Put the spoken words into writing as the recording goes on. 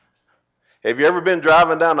Have you ever been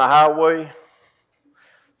driving down the highway,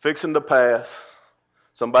 fixing to pass,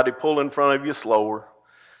 somebody pull in front of you slower,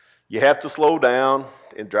 you have to slow down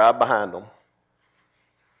and drive behind them.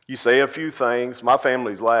 You say a few things, my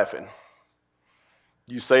family's laughing.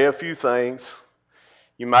 You say a few things,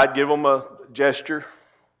 you might give them a gesture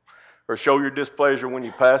or show your displeasure when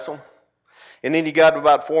you pass them. And then you got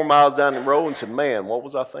about 4 miles down the road and said, man, what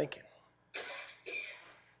was I thinking?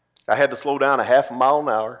 I had to slow down a half a mile an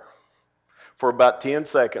hour for about 10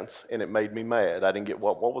 seconds, and it made me mad. I didn't get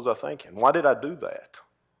what was I thinking? Why did I do that?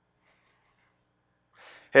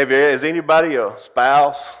 Has anybody, a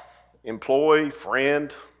spouse, employee,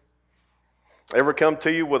 friend, ever come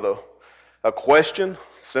to you with a question,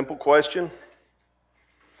 simple question,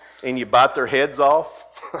 and you bite their heads off?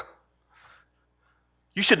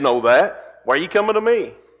 You should know that. Why are you coming to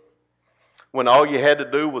me? When all you had to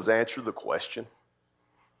do was answer the question.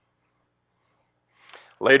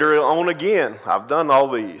 Later on again, I've done all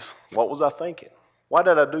these. What was I thinking? Why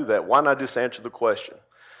did I do that? Why not just answer the question?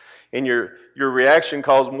 And your reaction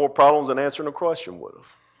caused more problems than answering a question would have.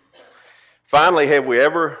 Finally, have we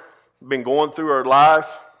ever been going through our life,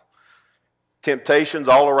 temptations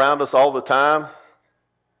all around us all the time,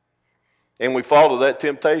 and we fall to that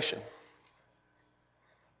temptation?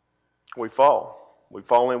 We fall. We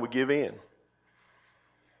fall and we give in.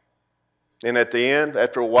 And at the end,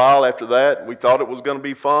 after a while after that, we thought it was going to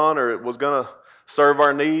be fun or it was going to serve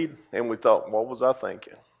our need, and we thought, what was I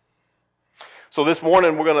thinking? So this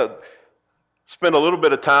morning, we're going to spend a little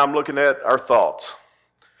bit of time looking at our thoughts.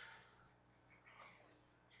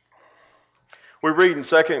 We read in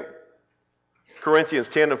 2 Corinthians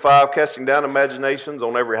 10 and 5, casting down imaginations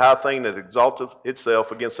on every high thing that exalteth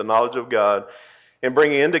itself against the knowledge of God, and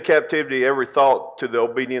bringing into captivity every thought to the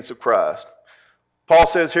obedience of Christ. Paul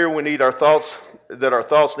says here our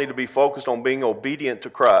thoughts need to be focused on being obedient to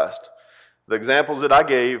Christ. The examples that I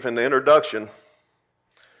gave in the introduction,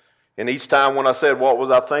 and each time when I said, what was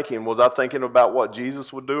I thinking? Was I thinking about what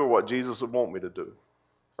Jesus would do or what Jesus would want me to do?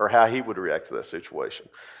 Or how he would react to that situation?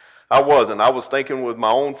 I wasn't. I was thinking with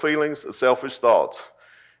my own feelings, selfish thoughts.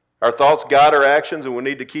 Our thoughts guide our actions, and we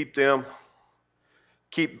need to keep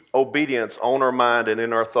obedience on our mind and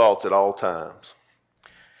in our thoughts at all times.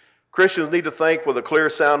 Christians need to think with a clear,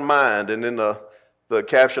 sound mind, and in the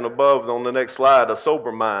caption above on the next slide, a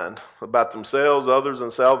sober mind about themselves, others,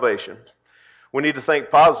 and salvation. We need to think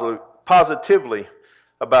positively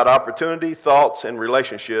about opportunity, thoughts, and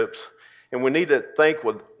relationships, and we need to think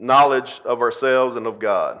with knowledge of ourselves and of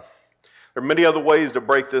God. There are many other ways to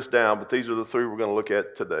break this down, but these are the three we're going to look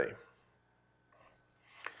at today.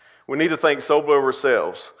 We need to think soberly of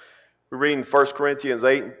ourselves. We read in 1 Corinthians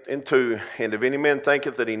 8 and 2, and if any man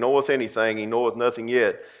thinketh that he knoweth anything, he knoweth nothing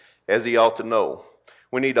yet, as he ought to know.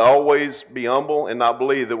 We need to always be humble and not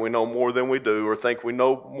believe that we know more than we do, or think we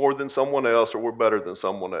know more than someone else, or we're better than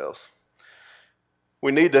someone else.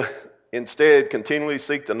 We need to instead continually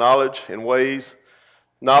seek the knowledge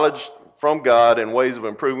from God and ways of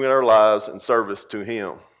improving our lives and service to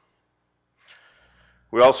him.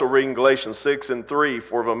 We also read in Galatians 6 and 3,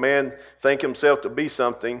 for if a man think himself to be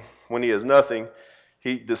something when he is nothing,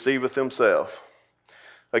 he deceiveth himself.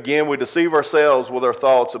 Again, we deceive ourselves with our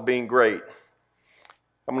thoughts of being great.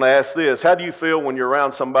 I'm going to ask this, how do you feel when you're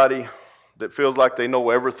around somebody that feels like they know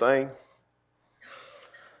everything?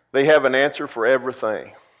 They have an answer for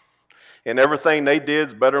everything. And everything they did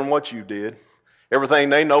is better than what you did. Everything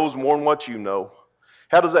they know is more than what you know.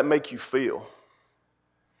 How does that make you feel?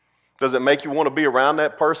 Does it make you want to be around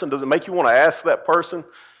that person? Does it make you want to ask that person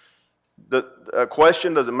a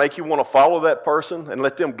question? Does it make you want to follow that person and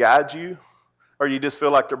let them guide you? Or do you just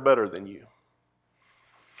feel like they're better than you?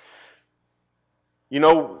 You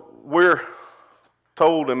know, we're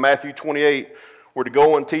told in Matthew 28, we're to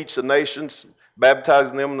go and teach the nations,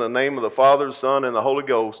 baptizing them in the name of the Father, the Son, and the Holy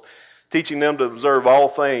Ghost, teaching them to observe all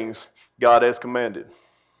things God has commanded.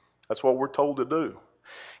 That's what we're told to do.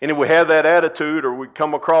 And if we have that attitude, or we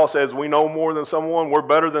come across as we know more than someone, we're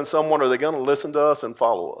better than someone, are they going to listen to us and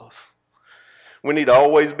follow us? We need to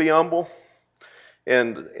always be humble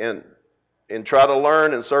and try to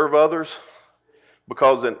learn and serve others,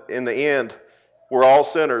 because in the end, we're all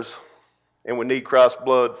sinners, and we need Christ's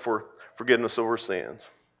blood for forgiveness of our sins.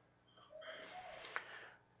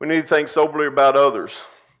 We need to think soberly about others.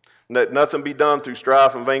 Let nothing be done through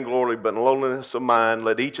strife and vainglory, but in lowliness of mind.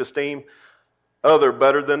 Let each esteem other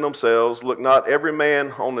better than themselves. Look not every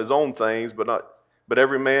man on his own things, but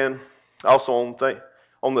every man also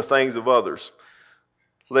on the things of others.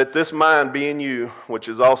 Let this mind be in you, which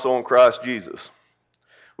is also in Christ Jesus.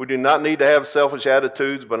 We do not need to have selfish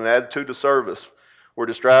attitudes, but an attitude of service. We're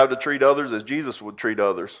to strive to treat others as Jesus would treat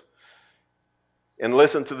others. and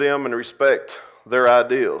listen to them and respect their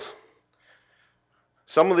ideals.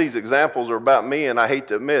 Some of these examples are about me, and I hate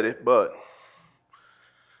to admit it, but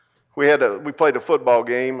we played a football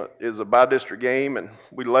game. It was a bi-district game, and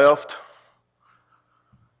we left.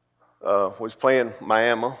 Was playing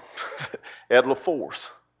Miami at La Force.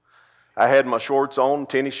 I had my shorts on,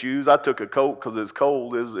 tennis shoes. I took a coat because it's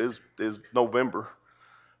cold. It's November.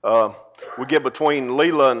 We get between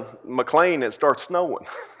Leela and McLean, it starts snowing.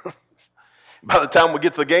 By the time we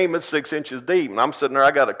get to the game, it's 6 inches deep, and I'm sitting there.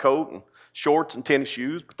 I got a coat and shorts and tennis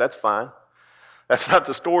shoes, but that's fine. That's not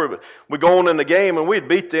the story. But we go on in the game, and we'd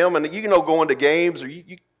beat them. And you know, going to games, or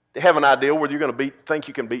you have an idea whether you're going to think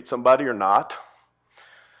you can beat somebody or not.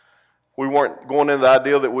 We weren't going in the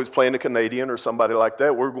idea that we was playing a Canadian or somebody like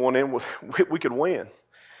that. We were going in with we could win.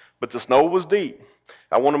 But the snow was deep.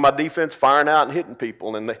 I wanted my defense firing out and hitting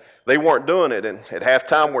people, and they weren't doing it. And at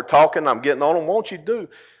halftime, we're talking. I'm getting on them. What won't you do?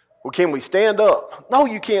 Well, can we stand up? No,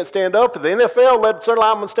 you can't stand up. If the NFL let certain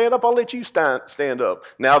linemen stand up, I'll let you stand up.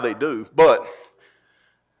 Now they do. But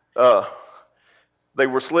they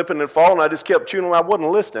were slipping and falling. I just kept chewing them. I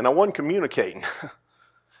wasn't listening. I wasn't communicating.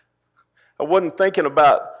 I wasn't thinking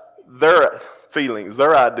about their feelings,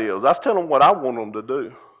 their ideals. I was telling them what I want them to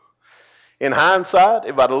do. In hindsight,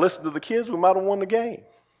 if I'd have listened to the kids, we might have won the game.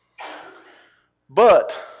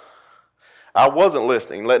 But I wasn't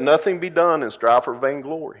listening. Let nothing be done and strive for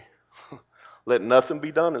vainglory. Let nothing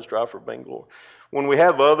be done and strive for vainglory. When we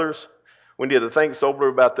have others, we need to think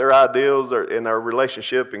soberly about their ideals and our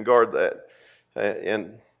relationship and guard that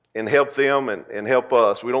and help them and help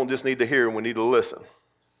us. We don't just need to hear, we need to listen.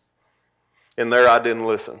 And there I didn't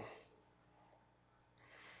listen.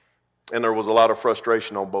 And there was a lot of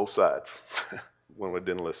frustration on both sides when we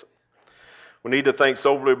didn't listen. We need to think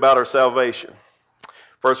soberly about our salvation.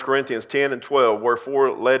 1 Corinthians 10 and 12,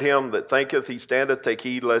 wherefore let him that thinketh he standeth take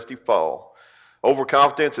heed lest he fall.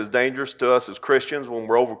 Overconfidence is dangerous to us as Christians. When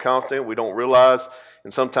we're overconfident, we don't realize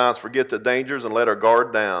and sometimes forget the dangers and let our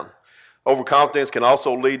guard down. Overconfidence can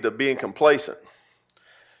also lead to being complacent.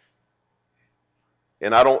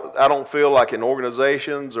 And I don't feel like in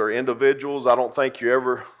organizations or individuals, I don't think you're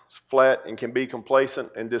ever flat and can be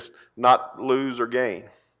complacent and just not lose or gain.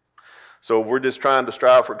 So if we're just trying to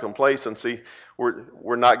strive for complacency,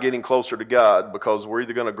 we're not getting closer to God, because we're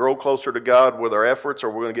either going to grow closer to God with our efforts or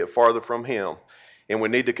we're going to get farther from Him. And we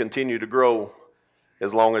need to continue to grow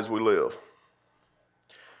as long as we live.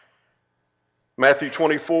 Matthew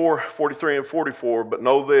 24, 43 and 44, but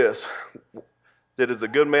know this, that if the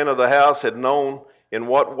good man of the house had known in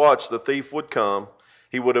what watch the thief would come,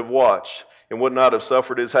 he would have watched and would not have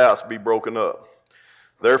suffered his house be broken up.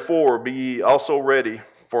 Therefore be ye also ready,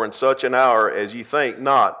 for in such an hour as ye think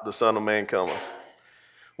not, the Son of Man cometh.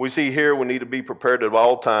 We see here we need to be prepared at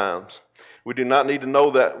all times. We do not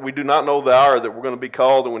know the hour that we're going to be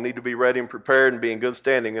called, and we need to be ready and prepared and be in good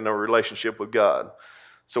standing in our relationship with God.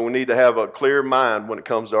 So we need to have a clear mind when it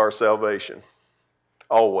comes to our salvation.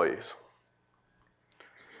 Always.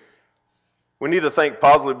 We need to think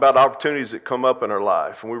positively about opportunities that come up in our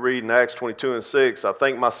life. And we read in Acts 22 and 6, I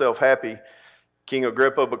think myself happy, King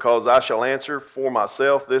Agrippa, because I shall answer for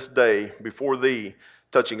myself this day before thee,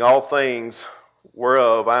 touching all things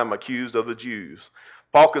whereof I am accused of the Jews.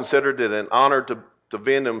 Paul considered it an honor to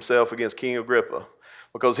vend himself against King Agrippa,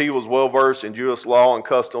 because he was well versed in Jewish law and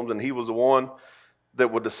customs, and he was the one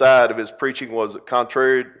that would decide if his preaching was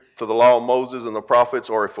contrary to the law of Moses and the prophets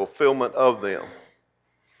or a fulfillment of them.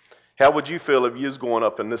 How would you feel if you was going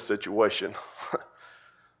up in this situation?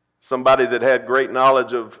 Somebody that had great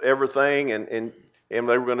knowledge of everything, and they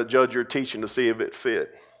were going to judge your teaching to see if it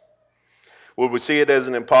fit. Would we see it as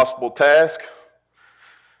an impossible task?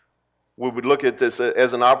 We would look at this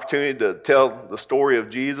as an opportunity to tell the story of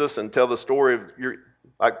Jesus and tell the story of,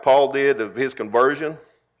 like Paul did, of his conversion.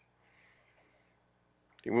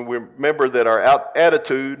 We remember that our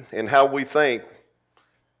attitude and how we think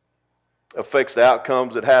affects the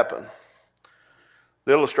outcomes that happen.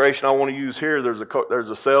 The illustration I want to use here, there's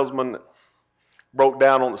a salesman that broke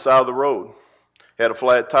down on the side of the road, had a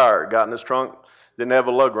flat tire, got in his trunk, didn't have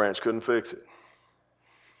a lug wrench, couldn't fix it.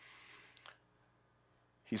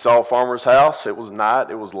 He saw a farmer's house. It was night.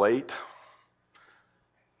 It was late.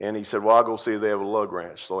 And he said, well, I'll go see if they have a lug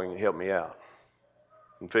wrench so he can help me out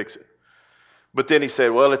and fix it. But then he said,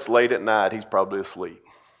 well, it's late at night. He's probably asleep.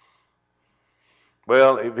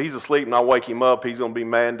 Well, if he's asleep and I wake him up, he's going to be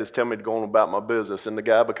mad and just tell me to go on about my business. And the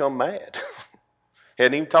guy become mad.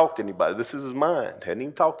 Hadn't even talked to anybody. This is his mind. Hadn't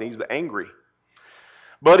even talked to him. He's angry.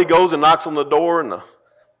 But he goes and knocks on the door, and the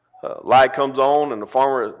light comes on, and the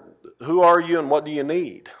farmer, who are you and what do you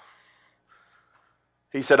need?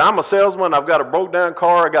 He said, I'm a salesman. I've got a broke down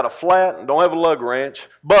car. I got a flat and don't have a lug wrench.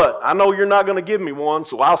 But I know you're not going to give me one,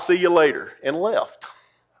 so I'll see you later. And left.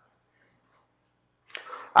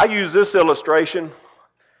 I use this illustration.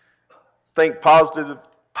 Think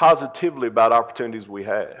positively about opportunities we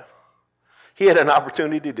have. He had an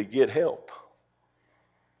opportunity to get help.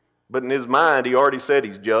 But in his mind, he already said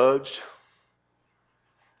he's judged.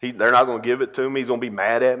 They're not going to give it to him. He's going to be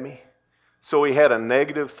mad at me. So he had a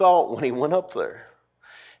negative thought when he went up there.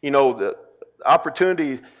 You know, the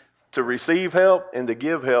opportunity to receive help and to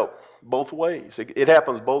give help both ways. It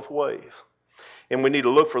happens both ways. And we need to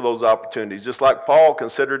look for those opportunities. Just like Paul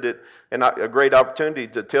considered it a great opportunity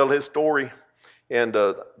to tell his story and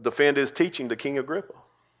defend his teaching to King Agrippa.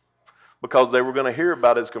 Because they were going to hear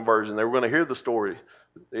about his conversion. They were going to hear the story,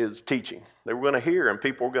 his teaching. They were going to hear, and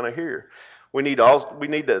people were going to hear. We need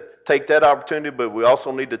to take that opportunity, but we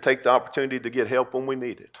also need to take the opportunity to get help when we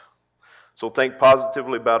need it. So think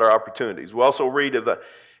positively about our opportunities. We also read,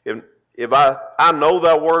 if I know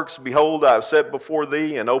thy works, behold, I have set before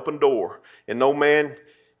thee an open door, and no man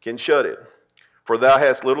can shut it. For thou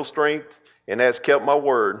hast little strength, and hast kept my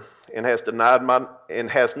word, and hast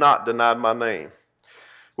not denied my name.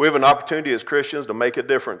 We have an opportunity as Christians to make a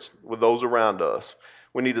difference with those around us.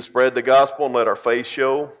 We need to spread the gospel and let our faith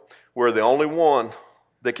show. We're the only one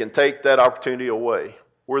that can take that opportunity away.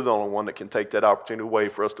 We're the only one that can take that opportunity away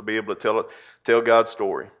for us to be able to tell God's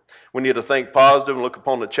story. We need to think positive and look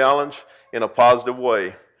upon the challenge in a positive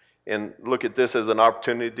way and look at this as an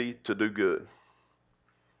opportunity to do good.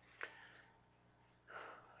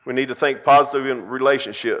 We need to think positive in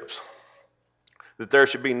relationships, that there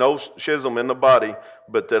should be no schism in the body,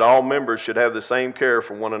 but that all members should have the same care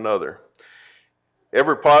for one another.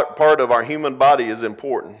 Every part of our human body is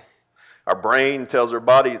important. Our brain tells our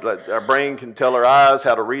body, our brain can tell our eyes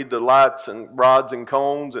how to read the lights and rods and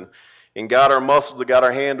cones and guide our muscles to guide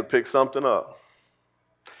our hand to pick something up.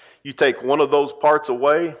 You take one of those parts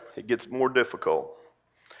away, it gets more difficult.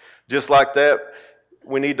 Just like that,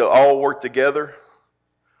 we need to all work together,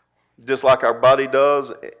 just like our body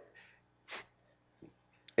does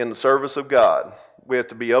in the service of God. We have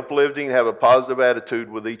to be uplifting and have a positive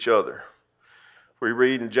attitude with each other. We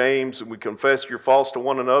read in James, we confess your faults to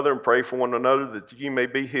one another and pray for one another that you may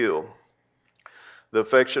be healed. The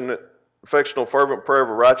affectionate, fervent prayer of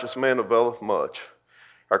a righteous man availeth much.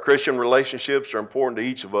 Our Christian relationships are important to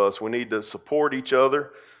each of us. We need to support each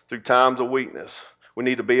other through times of weakness. We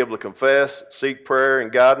need to be able to confess, seek prayer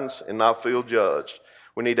and guidance, and not feel judged.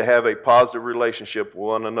 We need to have a positive relationship with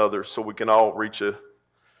one another so we can all reach the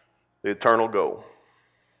eternal goal.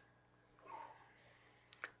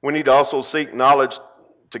 We need to also seek knowledge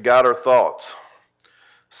to guide our thoughts.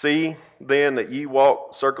 See then that ye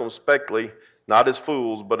walk circumspectly, not as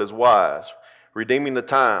fools, but as wise, redeeming the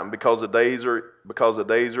time, because the days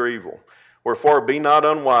are evil. Wherefore be not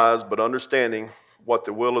unwise, but understanding what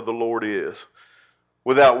the will of the Lord is.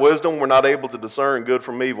 Without wisdom, we're not able to discern good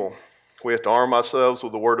from evil. We have to arm ourselves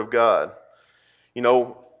with the Word of God. You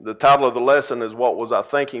know, the title of the lesson is What Was I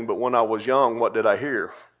Thinking? But when I was young, what did I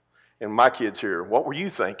hear? And my kids here, what were you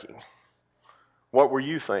thinking? What were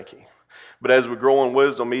you thinking? But as we grow in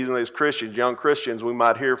wisdom, even as Christians, young Christians, we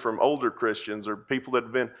might hear from older Christians or people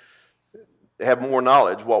that have more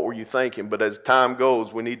knowledge. What were you thinking? But as time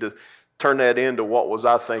goes, we need to turn that into what was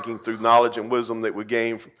I thinking through knowledge and wisdom that we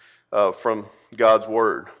gain from God's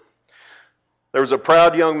Word. There was a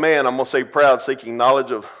proud young man, I'm going to say proud, seeking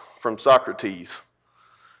knowledge from Socrates.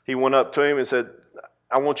 He went up to him and said,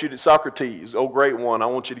 Socrates, oh great one, I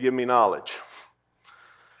want you to give me knowledge.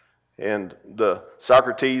 And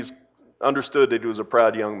Socrates understood that he was a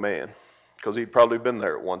proud young man because he'd probably been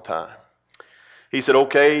there at one time. He said,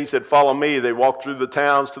 okay, he said, follow me. They walked through the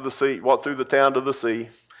town to the sea,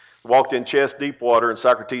 walked in chest deep water, and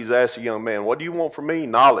Socrates asked the young man, what do you want from me?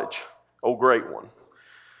 Knowledge, oh great one.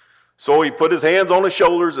 So he put his hands on his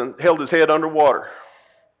shoulders and held his head underwater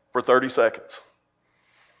for 30 seconds.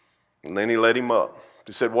 And then he let him up.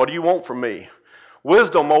 He said, what do you want from me?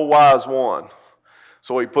 Wisdom, O wise one.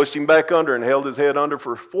 So he pushed him back under and held his head under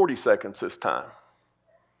for 40 seconds this time.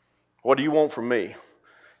 What do you want from me?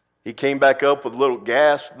 He came back up with a little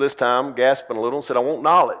gasp this time, gasping a little, and said, I want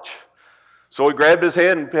knowledge. So he grabbed his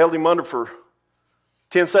head and held him under for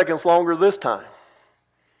 10 seconds longer this time.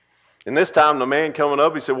 And this time the man coming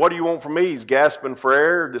up, he said, what do you want from me? He's gasping for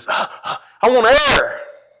air. Just, I want air.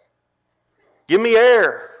 Give me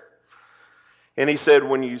air. And he said,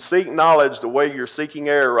 when you seek knowledge the way you're seeking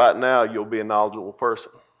air right now, you'll be a knowledgeable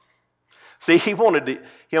person. See, he wanted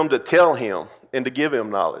him to tell him and to give him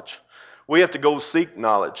knowledge. We have to go seek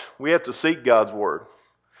knowledge. We have to seek God's Word.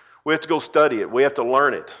 We have to go study it. We have to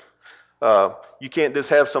learn it. You can't just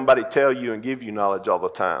have somebody tell you and give you knowledge all the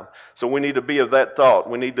time. So we need to be of that thought.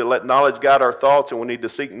 We need to let knowledge guide our thoughts, and we need to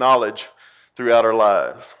seek knowledge throughout our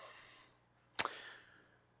lives.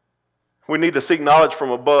 We need to seek knowledge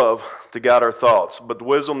from above to guide our thoughts. But the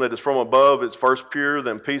wisdom that is from above is first pure,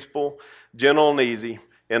 then peaceable, gentle and easy,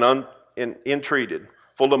 and entreated,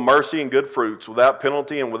 full of mercy and good fruits, without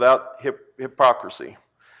penalty and without hypocrisy.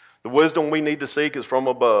 The wisdom we need to seek is from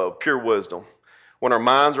above, pure wisdom. When our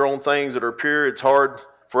minds are on things that are pure, it's hard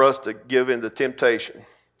for us to give in to temptation.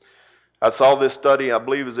 I saw this study, I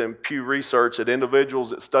believe is in Pew Research, that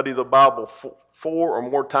individuals that study the Bible 4 or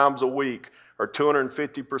more times a week are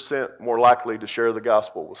 250% more likely to share the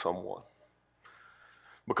gospel with someone.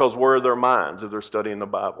 Because where are their minds if they're studying the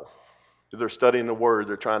Bible? If they're studying the Word,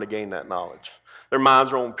 they're trying to gain that knowledge. Their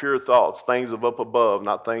minds are on pure thoughts, things of up above,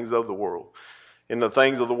 not things of the world. In the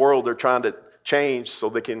things of the world, they're trying to change so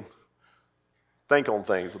they can think on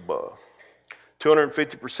things above.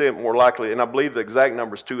 250% more likely, and I believe the exact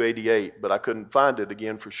number is 288, but I couldn't find it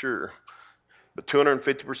again for sure. But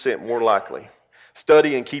 250% more likely.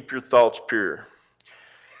 Study and keep your thoughts pure.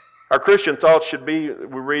 Our Christian thoughts should be,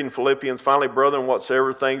 we read in Philippians, finally, brethren,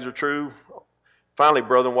 whatsoever things are true,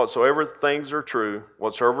 whatsoever things are true,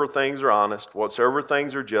 whatsoever things are honest, whatsoever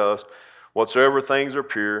things are just, whatsoever things are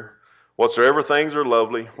pure, whatsoever things are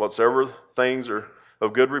lovely, whatsoever things are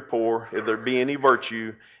of good rapport, if there be any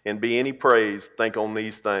virtue and be any praise, think on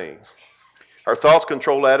these things. Our thoughts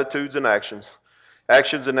control attitudes and actions.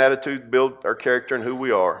 Actions and attitudes build our character and who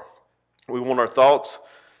we are. We want thoughts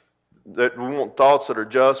that are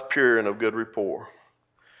just, pure, and of good rapport.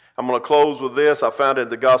 I'm going to close with this. I found it in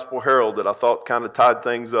the Gospel Herald that I thought kind of tied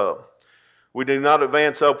things up. We do not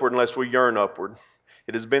advance upward unless we yearn upward.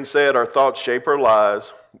 It has been said our thoughts shape our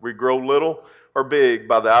lives. We grow little or big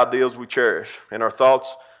by the ideals we cherish and our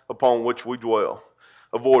thoughts upon which we dwell.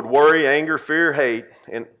 Avoid worry, anger, fear, hate,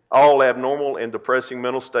 and all abnormal and depressing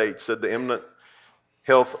mental states, said the eminent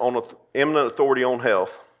authority on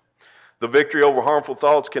health. The victory over harmful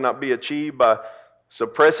thoughts cannot be achieved by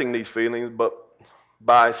suppressing these feelings, but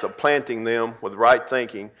by supplanting them with right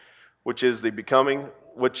thinking, which is becoming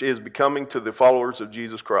to the followers of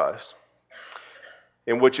Jesus Christ,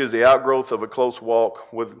 and which is the outgrowth of a close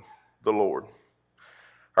walk with the Lord.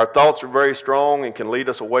 Our thoughts are very strong and can lead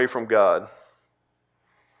us away from God.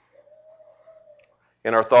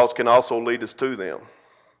 And our thoughts can also lead us to them.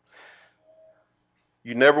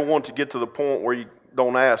 You never want to get to the point where you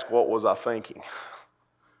don't ask, what was I thinking?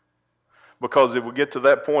 Because if we get to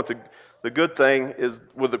that point, the good thing is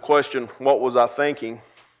with the question, what was I thinking?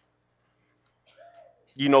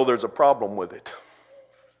 You know there's a problem with it.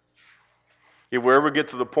 If we ever get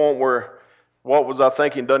to the point where what was I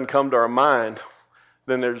thinking doesn't come to our mind,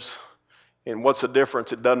 then and what's the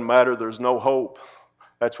difference? It doesn't matter. There's no hope.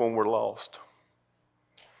 That's when we're lost.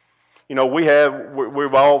 You know,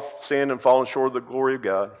 we've all sinned and fallen short of the glory of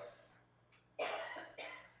God.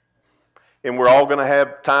 And we're all going to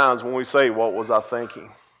have times when we say, what was I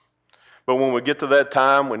thinking? But when we get to that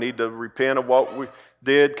time, we need to repent of what we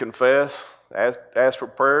did, confess, ask for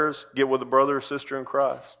prayers, get with a brother or sister in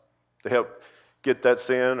Christ to help get that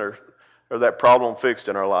sin or that problem fixed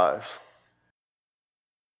in our lives.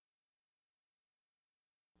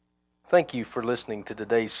 Thank you for listening to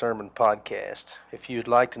today's sermon podcast. If you'd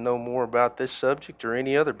like to know more about this subject or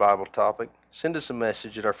any other Bible topic, send us a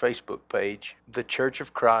message at our Facebook page, The Church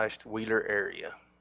of Christ, Wheeler Area.